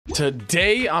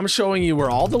Today, I'm showing you where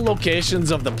all the locations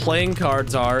of the playing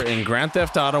cards are in Grand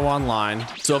Theft Auto Online.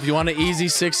 So if you want an easy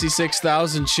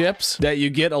 66,000 chips that you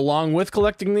get along with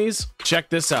collecting these, check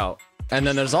this out. And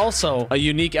then there's also a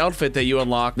unique outfit that you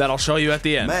unlock that I'll show you at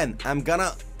the end. Man, I'm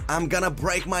gonna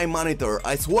break my monitor,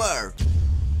 I swear.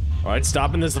 All right,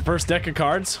 stopping. This is the first deck of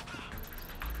cards.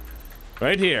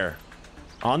 Right here,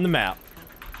 on the map.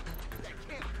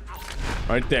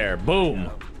 Right there, boom.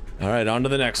 All right, on to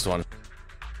the next one.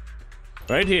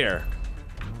 Right here.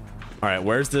 All right,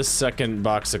 where's this second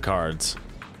box of cards?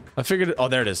 I figured, oh,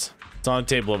 there it is. It's on the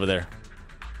table over there.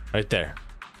 Right there.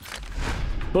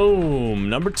 Boom,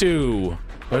 number 2.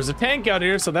 There's a tank out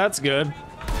here, so that's good.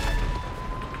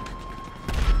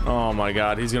 Oh my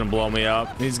God, he's gonna blow me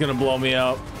up. He's gonna blow me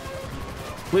up.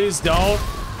 Please don't.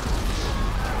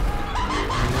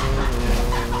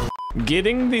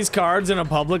 Getting these cards in a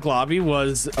public lobby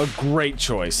was a great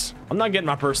choice. I'm not getting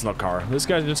my personal car. This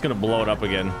guy's just gonna blow it up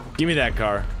again. Give me that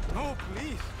car. No,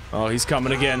 please. Oh, he's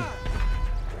coming again.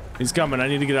 He's coming. I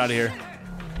need to get out of here.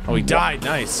 Oh, he died.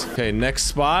 Nice. Okay, next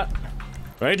spot.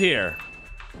 Right here.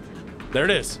 There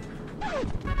it is.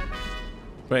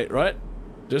 Wait, what?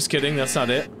 Just kidding. That's not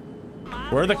it.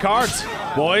 Where are the cards,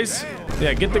 boys?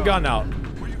 Yeah, get the gun out.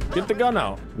 Get the gun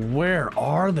out. Where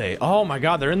are they? Oh my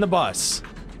God, they're in the bus.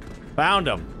 Found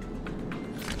them.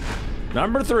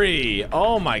 Number 3.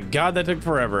 Oh my God, that took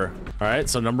forever. All right,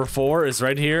 so number 4 is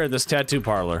right here at this tattoo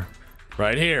parlor.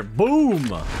 Right here.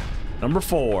 Boom. Number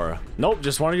 4. Nope,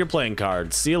 just one of your playing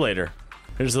cards. See you later.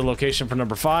 Here's the location for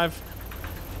number 5.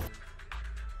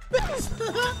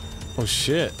 Oh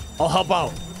shit. I'll help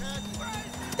out.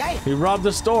 He robbed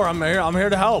the store. I'm here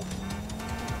to help.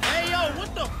 Hey, yo,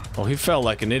 what the? Oh, he fell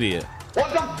like an idiot.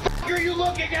 What the fuck are you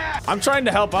looking at? I'm trying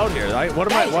to help out here.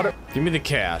 Give me the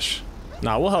cash.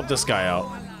 Nah, we'll help this guy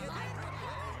out.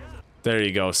 There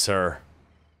you go, sir.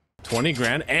 20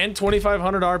 grand and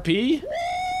 2,500 RP?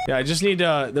 Yeah, I just need,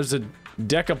 there's a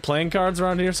deck of playing cards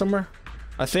around here somewhere,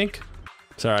 I think.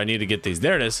 Sorry, I need to get these.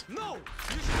 There it is.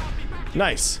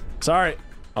 Nice. Sorry,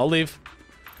 I'll leave.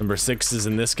 Number 6 is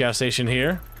in this gas station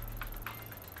here.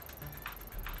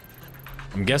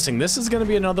 I'm guessing this is gonna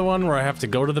be another one where I have to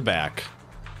go to the back.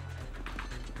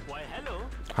 Why, hello.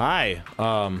 Hi,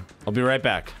 I'll be right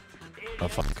back. Oh,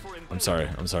 fuck. I'm sorry.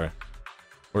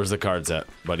 Where's the cards at,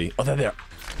 buddy? Oh, they're there.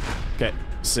 Okay,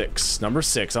 6. Number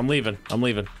 6. I'm leaving.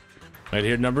 Right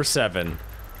here, number 7.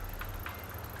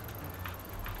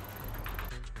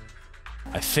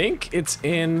 I think it's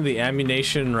in the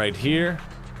ammunition right here.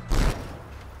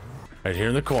 Right here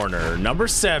in the corner. Number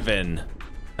 7.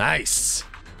 Nice.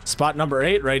 Spot number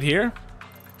 8 right here.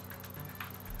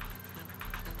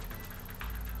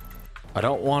 I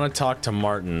don't want to talk to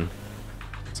Martin,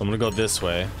 so I'm gonna go this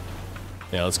way.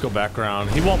 Yeah, let's go back around.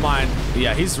 He won't mind.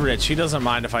 Yeah, he's rich. He doesn't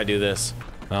mind if I do this.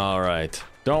 All right.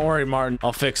 Don't worry, Martin.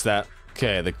 I'll fix that.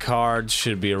 Okay, the cards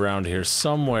should be around here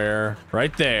somewhere.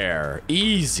 Right there.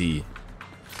 Easy.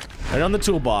 Right on the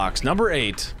toolbox. Number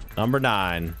 8. Number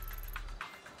 9.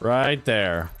 Right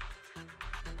there.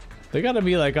 They gotta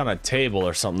be like on a table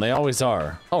or something. They always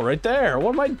are. Oh, right there.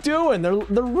 What am I doing? They're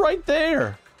right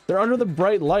there. They're under the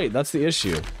bright light. That's the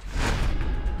issue.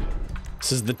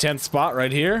 This is the 10th spot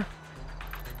right here.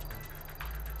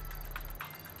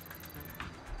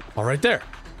 Oh, right there.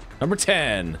 Number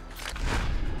 10.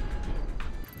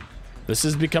 This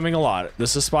is becoming a lot.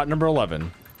 This is spot number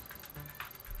 11.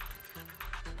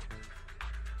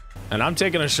 And I'm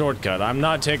taking a shortcut. I'm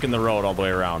not taking the road all the way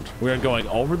around. We are going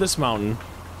over this mountain.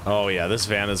 Oh yeah, this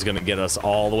van is gonna get us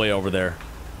all the way over there.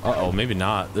 Uh-oh, maybe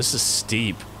not. This is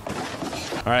steep.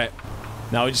 All right,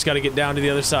 now we just gotta get down to the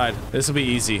other side. This will be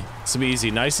easy. This will be easy,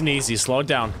 nice and easy. Slow it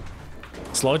down.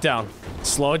 Slow it down.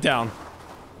 Slow it down.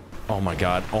 Oh my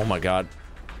God, oh my God.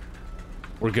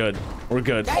 We're good, we're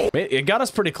good. It got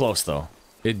us pretty close though.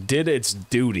 It did its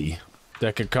duty.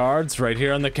 Deck of cards right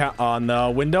here on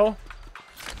the window.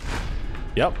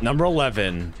 Yep, number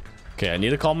 11. Okay, I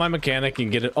need to call my mechanic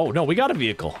and get it. Oh, no, we got a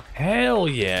vehicle. Hell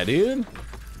yeah, dude.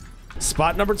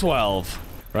 Spot number 12.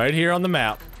 Right here on the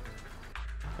map.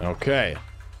 Okay.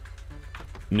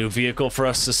 New vehicle for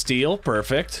us to steal.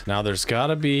 Perfect. Now there's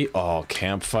gotta be... Oh,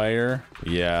 campfire.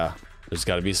 Yeah. There's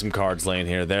gotta be some cards laying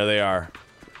here. There they are.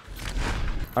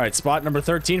 Alright, spot number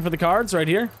 13 for the cards right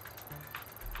here.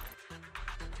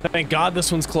 Thank God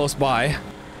this one's close by.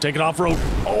 Take it off-road.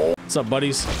 Oh, what's up,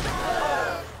 buddies?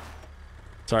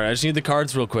 Sorry, I just need the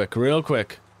cards real quick.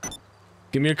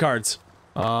 Give me your cards.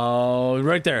 Oh,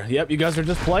 right there. Yep, you guys are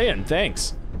just playing.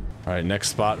 Thanks. All right,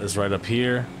 next spot is right up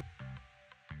here.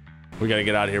 We gotta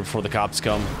get out of here before the cops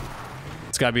come.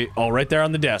 It's gotta be... Oh, right there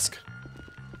on the desk.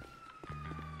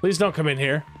 Please don't come in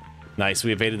here. Nice,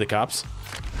 we evaded the cops.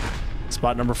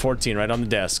 Spot number 14, right on the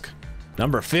desk.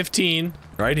 Number 15,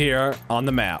 right here on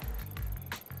the map.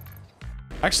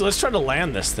 Actually, let's try to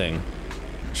land this thing.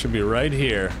 Should be right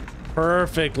here.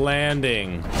 Perfect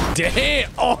landing.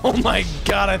 Damn! Oh my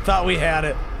god, I thought we had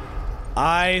it.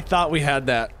 I thought we had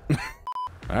that.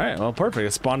 All right, well, perfect.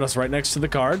 It spawned us right next to the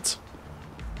cards.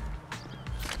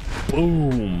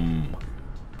 Boom.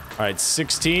 All right,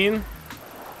 16,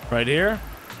 right here.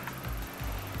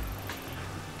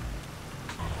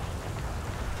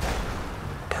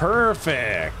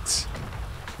 Perfect.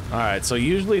 All right, so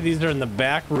usually these are in the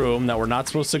back room that we're not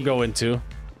supposed to go into.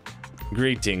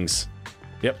 Greetings.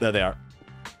 Yep, there they are.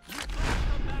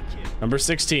 Number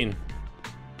 16.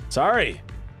 Sorry.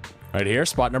 Right here,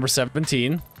 spot number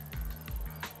 17.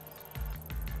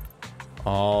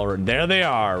 All right, there they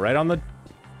are, right on the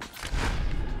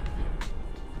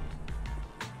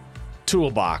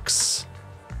toolbox.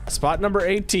 Spot number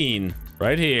 18,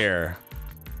 right here.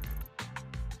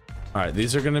 All right,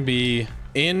 these are gonna be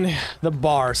in the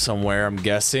bar somewhere, I'm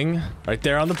guessing. Right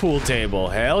there on the pool table,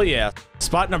 hell yeah.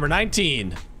 Spot number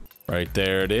 19. Right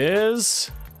there it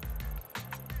is.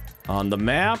 On the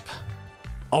map.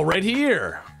 Oh, right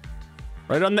here.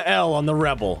 Right on the L on the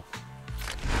Rebel.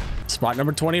 Spot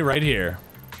number 20 right here.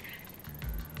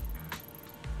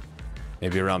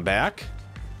 Maybe around back.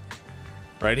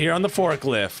 Right here on the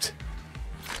forklift.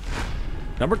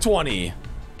 Number 20.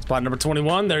 Spot number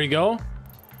 21, there you go.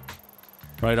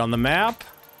 Right on the map.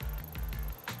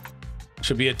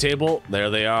 Should be a table.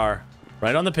 There they are.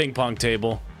 Right on the ping pong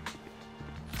table.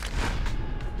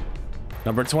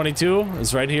 Number 22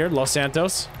 is right here, Los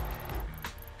Santos.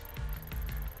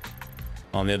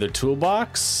 On the other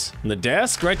toolbox. On the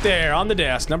desk, right there, on the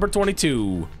desk. Number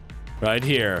 22. Right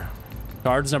here.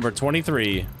 Cards number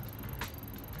 23.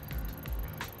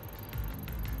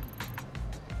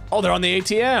 Oh, they're on the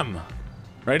ATM.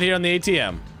 Right here on the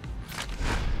ATM.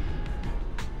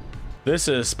 This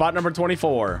is spot number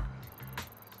 24.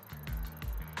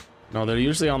 No, they're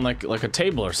usually on like a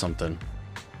table or something.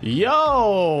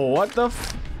 Yo, what the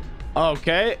f—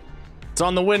 okay, it's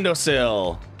on the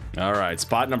windowsill. All right,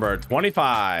 spot number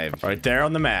 25, right there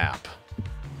on the map.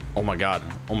 Oh my god,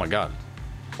 oh my god,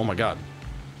 oh my god.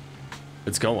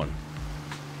 It's going.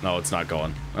 No, it's not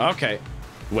going. Okay,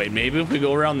 wait, maybe if we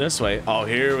go around this way. Oh,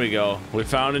 here we go. We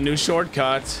found a new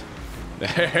shortcut.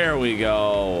 There we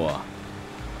go.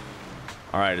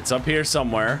 All right, it's up here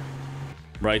somewhere.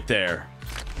 Right there.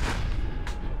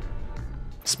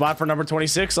 Spot for number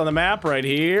 26 on the map right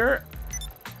here.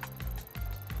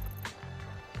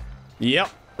 Yep,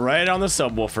 right on the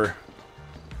subwoofer.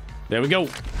 There we go.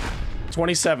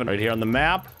 27 right here on the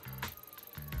map.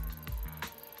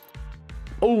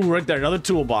 Oh, right there, another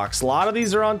toolbox. A lot of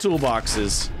these are on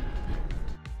toolboxes.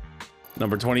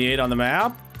 Number 28 on the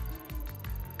map.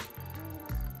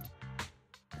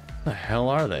 The hell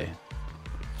are they?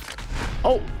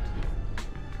 Oh,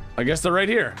 I guess they're right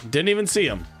here. Didn't even see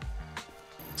them.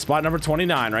 Spot number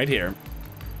 29 right here.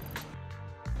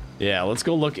 Yeah, let's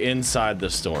go look inside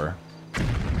the store.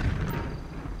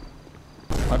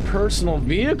 My personal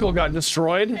vehicle got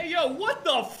destroyed. Hey, yo, what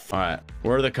the f— all right,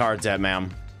 where are the cards at,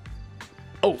 ma'am?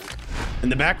 Oh, in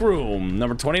the back room.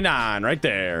 Number 29 right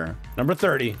there. Number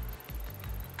 30.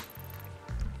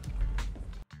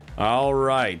 All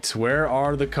right, where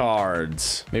are the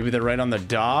cards? Maybe they're right on the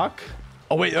dock.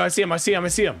 Oh wait, I see him, I see him, I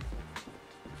see him.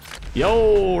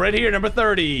 Yo, right here, number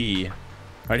 30.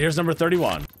 Right here's number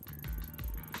 31.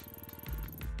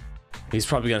 He's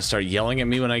probably gonna start yelling at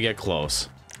me when I get close.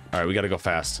 All right, we gotta go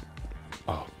fast.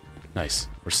 Oh, nice.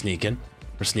 We're sneaking.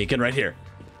 We're sneaking right here.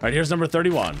 Right here's number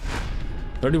 31.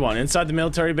 31, inside the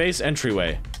military base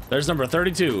entryway. There's number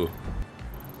 32.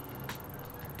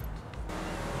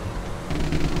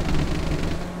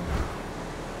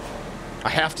 I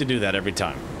have to do that every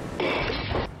time.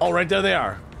 Oh, right there they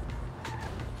are.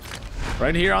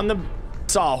 Right here on the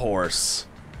sawhorse.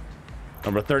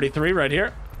 Number 33 right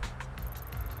here.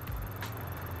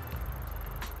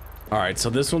 All right, so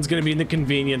this one's gonna be in the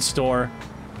convenience store.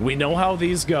 We know how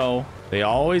these go. They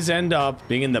always end up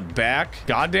being in the back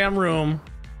goddamn room.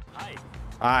 Hi.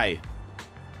 Hi.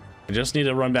 I just need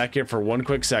to run back here for one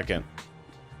quick second.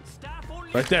 Staff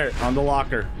only. Right there on the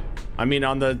locker. I mean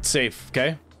on the safe,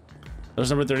 okay? There's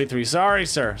number 33. Sorry,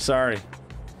 sir. Sorry.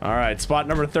 All right, spot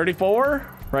number 34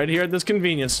 right here at this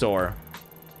convenience store.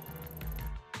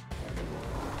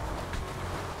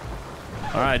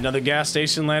 All right, another gas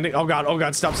station landing. Oh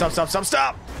god, stop, stop, stop, stop,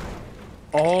 stop.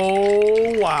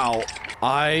 Oh, wow.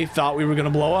 I thought we were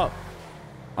gonna blow up.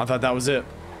 I thought that was it.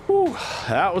 Whew,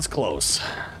 that was close.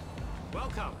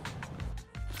 Welcome.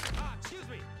 Excuse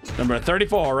me. Number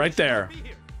 34 right there. Be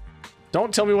here.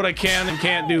 Don't tell me what I can and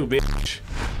can't do, bitch.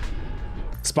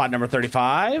 Spot number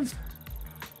 35.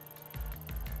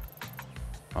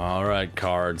 All right,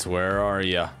 cards, where are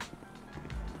ya?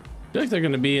 I feel like they're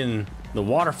gonna be in the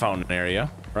water fountain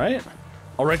area, right?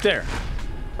 Oh, right there.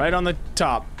 Right on the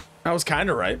top. I was kind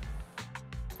of right.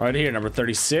 Right here, number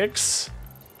 36.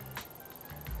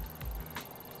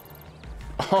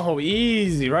 Oh,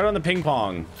 easy. Right on the ping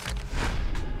pong.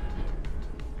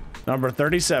 Number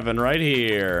 37, right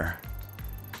here.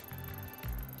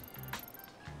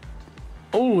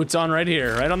 Oh, it's on right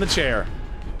here, right on the chair.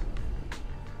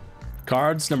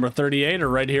 Cards number 38 are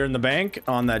right here in the bank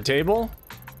on that table.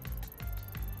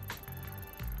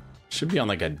 Should be on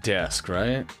like a desk,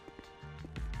 right?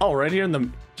 Oh, right here in the...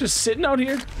 Just sitting out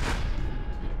here?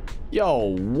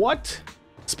 Yo, what?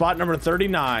 Spot number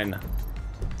 39.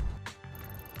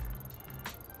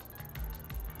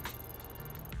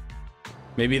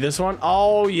 Maybe this one?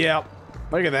 Oh, yeah.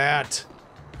 Look at that.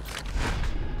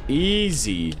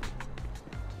 Easy.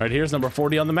 Right here's number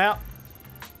 40 on the map.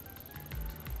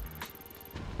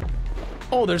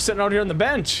 Oh, they're sitting out here on the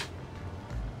bench.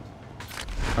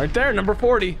 Right there, number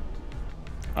 40.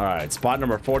 All right, spot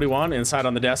number 41 inside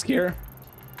on the desk here.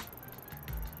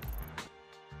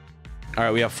 All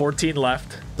right, we have 14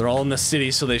 left. They're all in the city,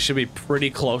 so they should be pretty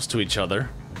close to each other.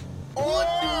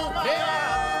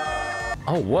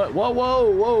 Oh, what? Whoa, whoa,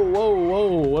 whoa, whoa,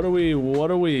 whoa. What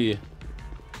are we?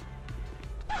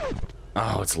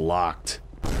 Oh, it's locked.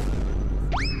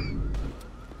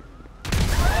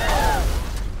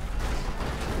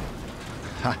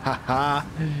 Ha ha ha.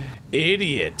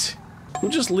 Idiot. Who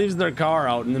just leaves their car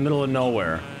out in the middle of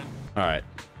nowhere? All right,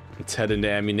 let's head into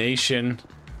ammunition.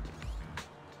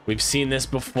 We've seen this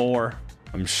before.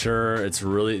 I'm sure it's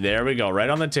really... There we go, right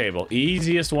on the table.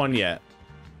 Easiest one yet.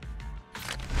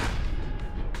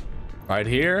 Right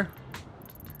here.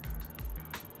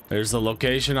 There's the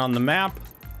location on the map.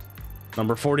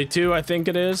 Number 42, I think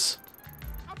it is.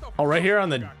 Oh, right here on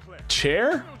the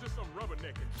chair?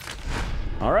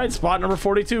 All right, spot number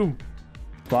 42.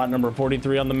 Spot number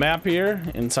 43 on the map here,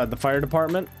 inside the fire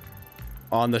department.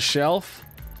 On the shelf.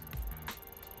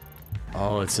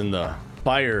 Oh, it's in the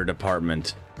fire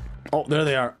department. Oh, there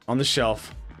they are, on the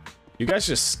shelf. You guys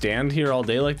just stand here all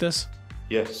day like this?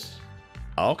 Yes.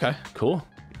 Oh, okay, cool.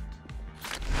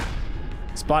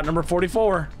 Spot number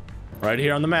 44, right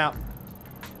here on the map.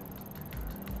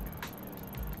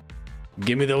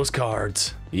 Give me those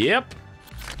cards. Yep.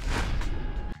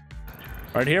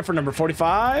 Right here for number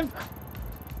 45.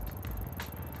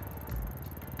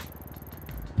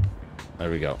 There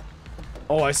we go.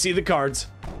 Oh, I see the cards.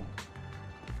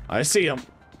 I see them.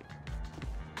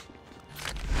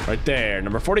 Right there,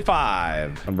 number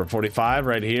 45. Number 45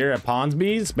 right here at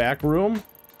Ponsby's back room.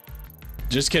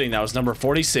 Just kidding, that was number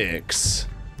 46.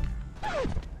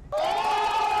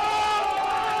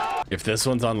 If this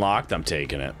one's unlocked, I'm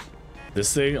taking it.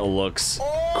 This thing looks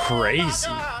crazy.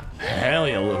 Hell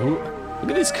yeah, look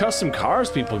at these custom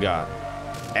cars people got.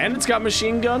 And it's got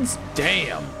machine guns?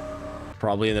 Damn.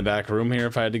 Probably in the back room here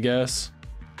if I had to guess.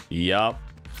 Yup.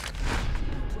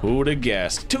 Who'd have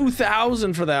guessed?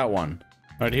 2,000 for that one.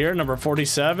 Right here, number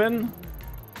 47.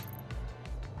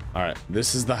 All right,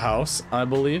 this is the house, I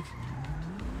believe.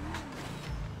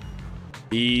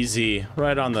 Easy,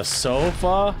 right on the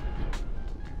sofa.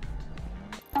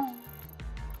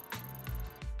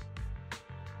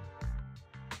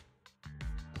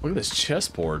 Look at this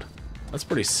chessboard. That's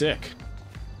pretty sick.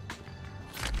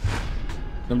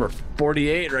 Number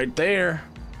 48 right there.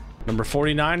 Number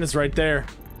 49 is right there.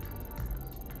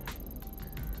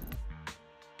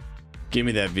 Give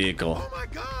me that vehicle. Oh my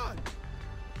God.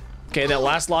 Okay, that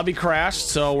last lobby crashed,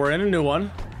 so we're in a new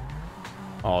one.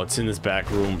 Oh, it's in this back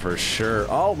room for sure.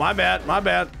 Oh, my bad, my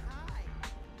bad.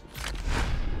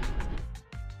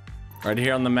 Right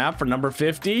here on the map for number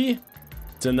 50.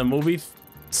 It's in the movie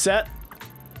set.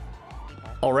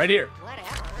 Oh, right here.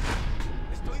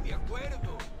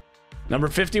 Number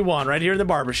 51, right here in the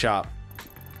barbershop.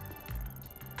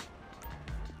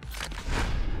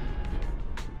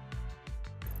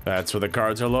 That's where the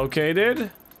cards are located.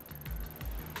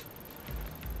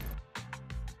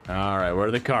 All right, where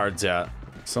are the cards at?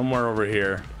 Somewhere over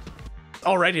here.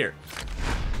 Oh, right here.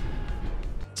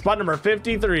 Spot number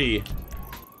 53.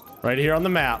 Right here on the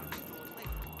map.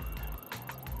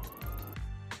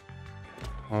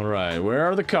 All right, where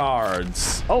are the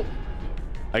cards? Oh,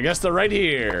 I guess they're right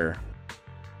here.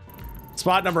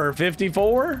 Spot number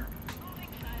 54.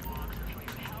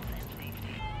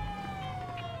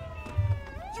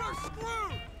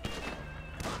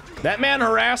 That man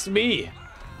harassed me.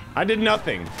 I did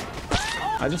nothing.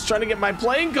 I just trying to get my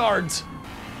playing cards.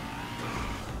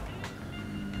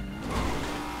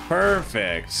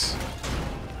 Perfect.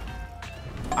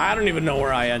 I don't even know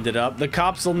where I ended up. The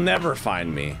cops will never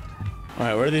find me. All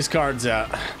right, where are these cards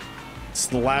at? It's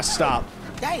the last stop.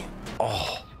 Damn.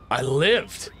 Oh, I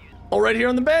lived. Oh, right here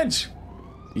on the bench.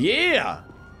 Yeah.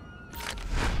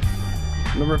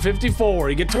 Number 54.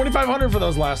 You get 2,500 for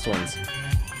those last ones.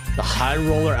 The high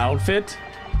roller outfit.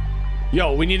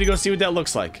 Yo, we need to go see what that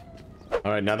looks like.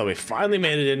 All right, now that we finally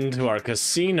made it into our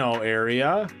casino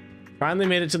area, finally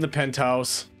made it to the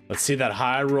penthouse. Let's see that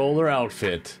high roller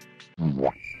outfit.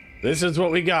 This is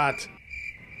what we got.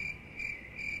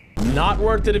 Not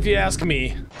worth it if you ask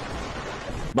me.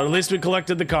 But at least we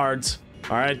collected the cards.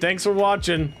 All right, thanks for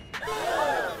watching.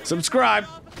 Subscribe.